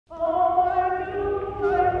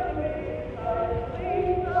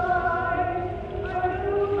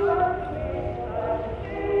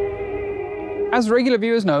As regular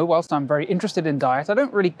viewers know, whilst I'm very interested in diet, I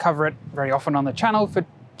don't really cover it very often on the channel for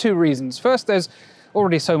two reasons. First, there's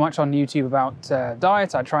already so much on YouTube about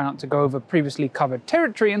diet, I try not to go over previously covered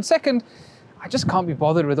territory. And second, I just can't be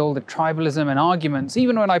bothered with all the tribalism and arguments.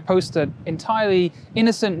 Even when I post an entirely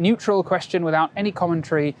innocent, neutral question without any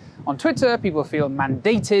commentary on Twitter, people feel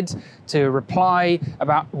mandated to reply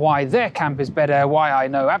about why their camp is better, why I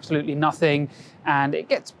know absolutely nothing, and it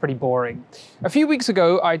gets pretty boring. A few weeks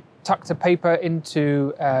ago, I tucked a paper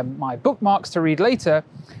into my bookmarks to read later,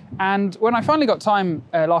 and when I finally got time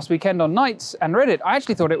last weekend on nights and read it, I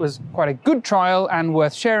actually thought it was quite a good trial and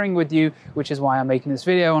worth sharing with you, which is why I'm making this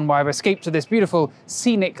video and why I've escaped to this beautiful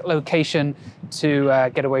scenic location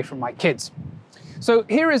to get away from my kids. So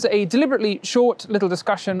here is a deliberately short little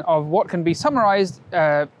discussion of what can be summarized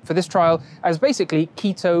for this trial as basically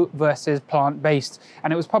keto versus plant-based.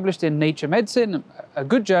 And it was published in Nature Medicine, a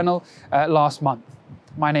good journal, last month.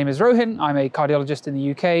 My name is Rohin, I'm a cardiologist in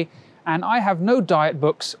the UK, and I have no diet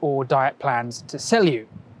books or diet plans to sell you.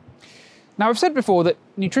 Now, I've said before that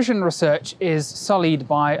nutrition research is sullied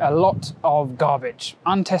by a lot of garbage.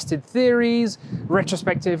 Untested theories,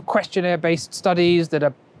 retrospective questionnaire-based studies that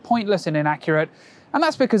are pointless and inaccurate, and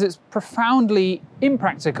that's because it's profoundly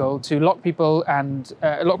impractical to lock people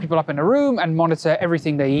up in a room and monitor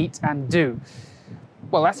everything they eat and do.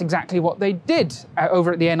 Well, that's exactly what they did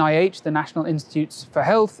over at the NIH, the National Institutes for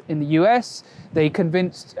Health in the US. They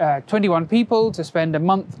convinced 21 people to spend a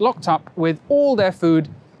month locked up with all their food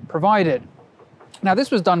provided. Now,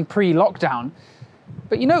 this was done pre-lockdown,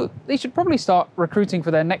 but you know, they should probably start recruiting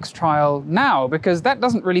for their next trial now, because that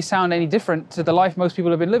doesn't really sound any different to the life most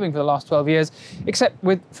people have been living for the last 12 years, except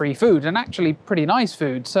with free food, and actually pretty nice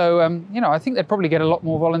food. So, you know, I think they'd probably get a lot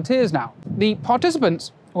more volunteers now. The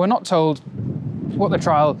participants were not told what the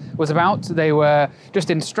trial was about. They were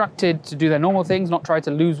just instructed to do their normal things, not try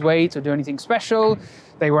to lose weight or do anything special.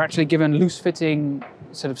 They were actually given loose-fitting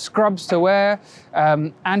sort of scrubs to wear,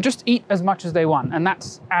 and just eat as much as they want. And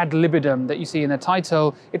that's ad libitum that you see in the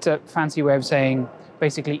title. It's a fancy way of saying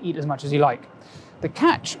basically eat as much as you like. The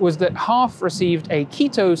catch was that half received a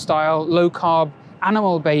keto-style, low-carb,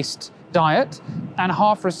 animal-based diet, and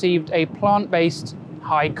half received a plant-based,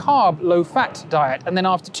 high-carb, low-fat diet. And then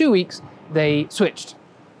after 2 weeks, they switched.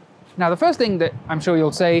 Now, the first thing that I'm sure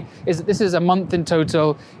you'll say is that this is a month in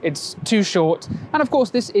total, it's too short, and of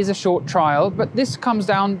course this is a short trial, but this comes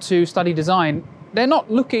down to study design. They're not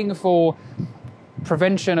looking for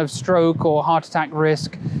prevention of stroke or heart attack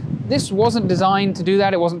risk. This wasn't designed to do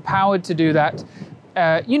that, it wasn't powered to do that.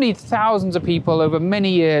 You need thousands of people over many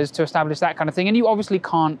years to establish that kind of thing, and you obviously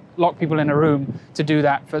can't lock people in a room to do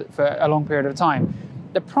that for a long period of time.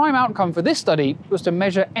 The prime outcome for this study was to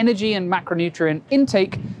measure energy and macronutrient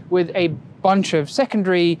intake with a bunch of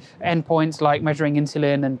secondary endpoints like measuring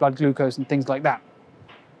insulin and blood glucose and things like that.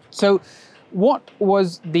 So what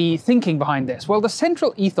was the thinking behind this? Well, the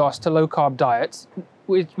central ethos to low-carb diets,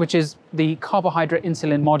 which is the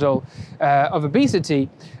carbohydrate-insulin model of obesity,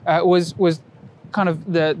 was kind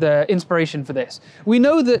of the inspiration for this. We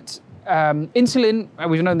know that insulin,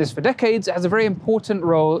 we've known this for decades, has a very important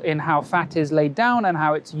role in how fat is laid down and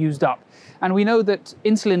how it's used up. And we know that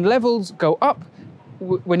insulin levels go up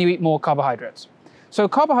when you eat more carbohydrates. So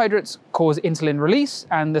carbohydrates cause insulin release,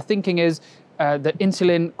 and the thinking is that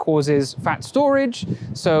insulin causes fat storage,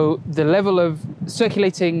 so the level of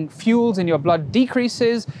circulating fuels in your blood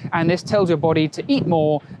decreases, and this tells your body to eat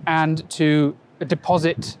more and to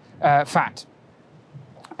deposit fat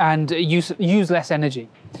and use less energy.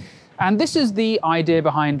 And this is the idea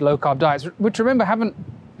behind low-carb diets, which, remember, have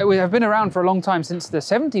been around for a long time, since the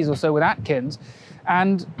 70s or so with Atkins.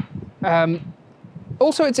 And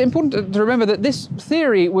also, it's important to remember that this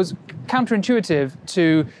theory was counterintuitive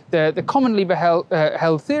to the commonly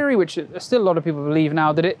held theory, which still a lot of people believe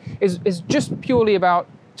now, that it is just purely about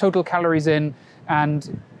total calories in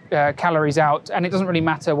and calories out, and it doesn't really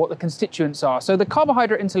matter what the constituents are. So the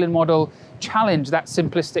carbohydrate-insulin model challenged that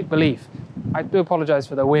simplistic belief. I do apologize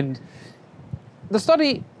for the wind. The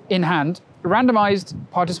study in hand randomized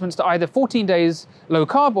participants to either 14 days low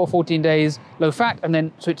carb or 14 days low fat, and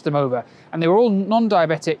then switched them over. And they were all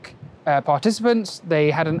non-diabetic participants.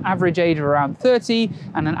 They had an average age of around 30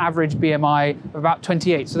 and an average BMI of about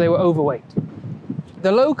 28, so they were overweight.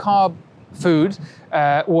 The low carb food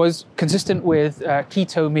was consistent with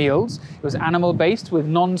keto meals. It was animal-based with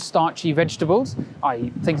non-starchy vegetables,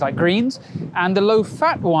 i.e. things like greens, and the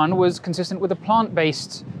low-fat one was consistent with a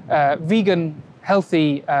plant-based, vegan,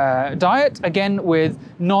 healthy diet, again with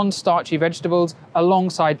non-starchy vegetables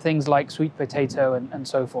alongside things like sweet potato and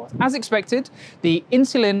so forth. As expected, the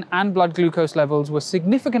insulin and blood glucose levels were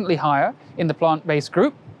significantly higher in the plant-based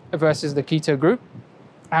group, versus the keto group,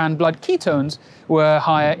 and blood ketones were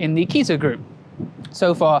higher in the keto group.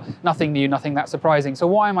 So far, nothing new, nothing that surprising. So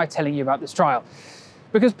why am I telling you about this trial?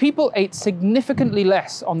 Because people ate significantly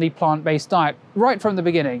less on the plant-based diet right from the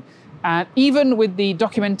beginning. And even with the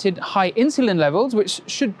documented high insulin levels, which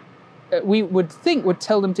we would think would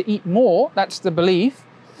tell them to eat more, that's the belief,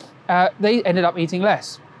 they ended up eating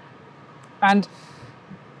less. And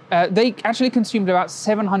they actually consumed about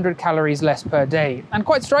 700 calories less per day. And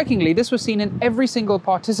quite strikingly, this was seen in every single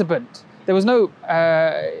participant. There was no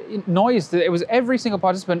noise. It was every single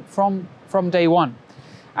participant from day one.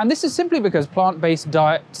 And this is simply because plant-based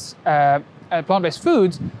diets, plant-based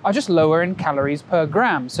foods are just lower in calories per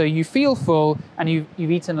gram. So you feel full and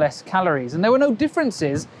you've eaten less calories. And there were no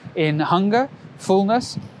differences in hunger,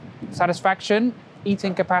 fullness, satisfaction,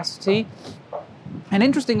 eating capacity. And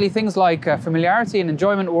interestingly, things like familiarity and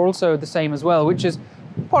enjoyment were also the same as well, which is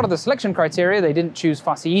part of the selection criteria. They didn't choose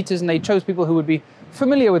fussy eaters, and they chose people who would be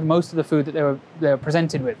familiar with most of the food that they were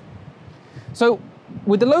presented with. So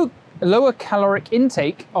with the lower caloric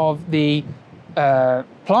intake of the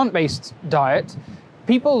plant-based diet,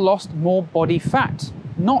 people lost more body fat,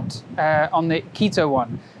 not on the keto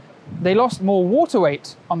one. They lost more water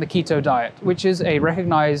weight on the keto diet, which is a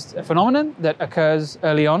recognized phenomenon that occurs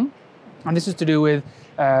early on. And this is to do with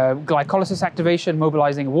glycolysis activation,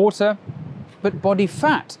 mobilizing water. But body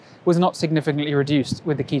fat was not significantly reduced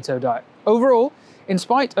with the keto diet. Overall, in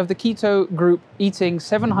spite of the keto group eating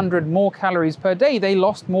 700 more calories per day, they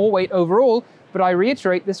lost more weight overall. But I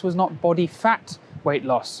reiterate, this was not body fat weight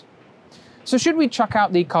loss. So should we chuck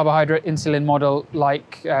out the carbohydrate-insulin model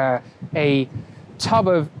like a tub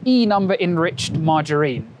of E-number enriched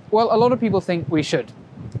margarine? Well, a lot of people think we should.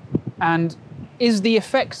 And is the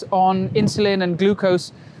effects on insulin and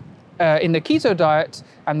glucose in the keto diet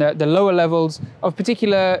and the lower levels of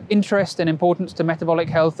particular interest and importance to metabolic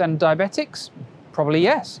health and diabetics? Probably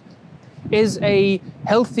yes. Is a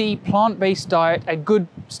healthy plant-based diet a good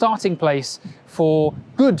starting place for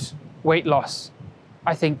good weight loss?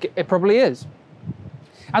 I think it probably is.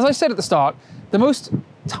 As I said at the start, the most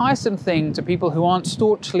tiresome thing to people who aren't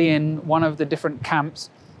staunchly in one of the different camps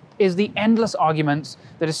is the endless arguments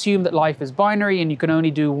that assume that life is binary and you can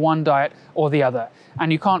only do one diet or the other,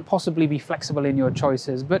 and you can't possibly be flexible in your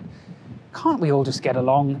choices. But can't we all just get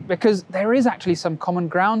along? Because there is actually some common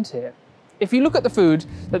ground here. If you look at the food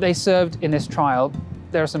that they served in this trial,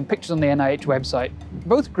 there are some pictures on the NIH website.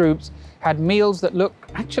 Both groups had meals that look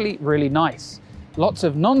actually really nice. Lots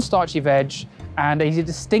of non-starchy veg and a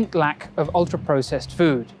distinct lack of ultra-processed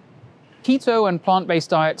food. Keto and plant-based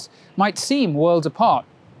diets might seem worlds apart,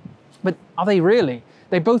 but are they really?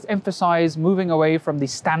 They both emphasize moving away from the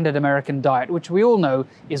standard American diet, which we all know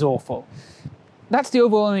is awful. That's the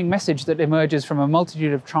overwhelming message that emerges from a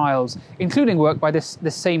multitude of trials, including work by this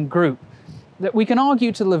same group. That we can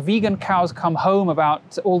argue till the vegan cows come home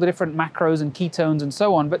about all the different macros and ketones and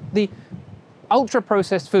so on, but the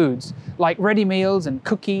ultra-processed foods like ready meals and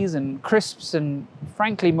cookies and crisps and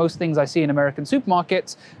frankly most things I see in American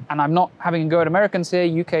supermarkets, and I'm not having a go at Americans here,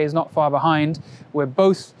 UK is not far behind, we're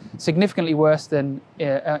both significantly worse than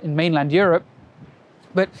in mainland Europe,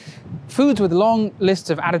 but foods with long lists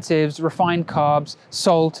of additives, refined carbs,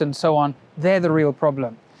 salt and so on, they're the real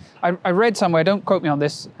problem. I read somewhere, don't quote me on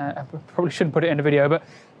this, I probably shouldn't put it in a video, but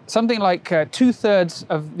something like 2/3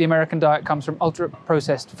 of the American diet comes from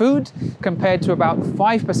ultra-processed food, compared to about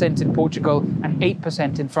 5% in Portugal and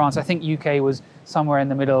 8% in France. I think UK was somewhere in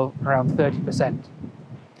the middle, around 30%.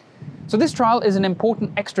 So this trial is an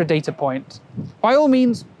important extra data point. By all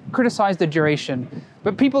means, criticize the duration,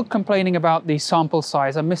 but people complaining about the sample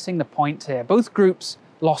size are missing the point here. Both groups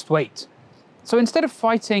lost weight. So instead of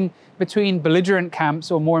fighting between belligerent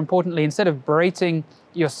camps, or more importantly, instead of berating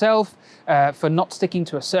yourself for not sticking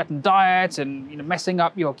to a certain diet and messing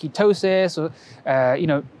up your ketosis, or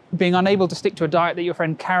being unable to stick to a diet that your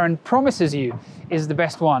friend Karen promises you is the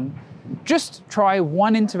best one, just try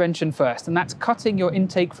one intervention first, and that's cutting your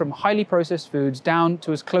intake from highly processed foods down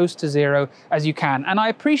to as close to zero as you can. And I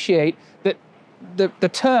appreciate that the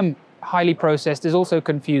term highly processed is also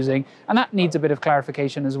confusing, and that needs a bit of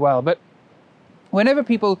clarification as well. But whenever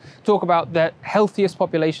people talk about the healthiest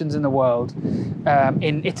populations in the world,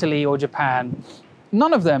 in Italy or Japan,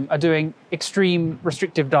 none of them are doing extreme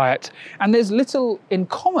restrictive diet. And there's little in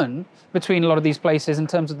common between a lot of these places in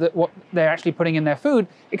terms of what they're actually putting in their food,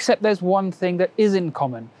 except there's one thing that is in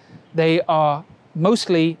common. They are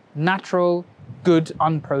mostly natural, good,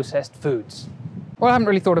 unprocessed foods. Well, I haven't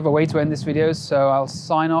really thought of a way to end this video, so I'll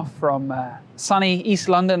sign off from sunny East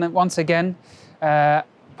London once again.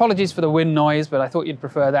 Apologies for the wind noise, but I thought you'd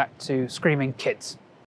prefer that to screaming kids.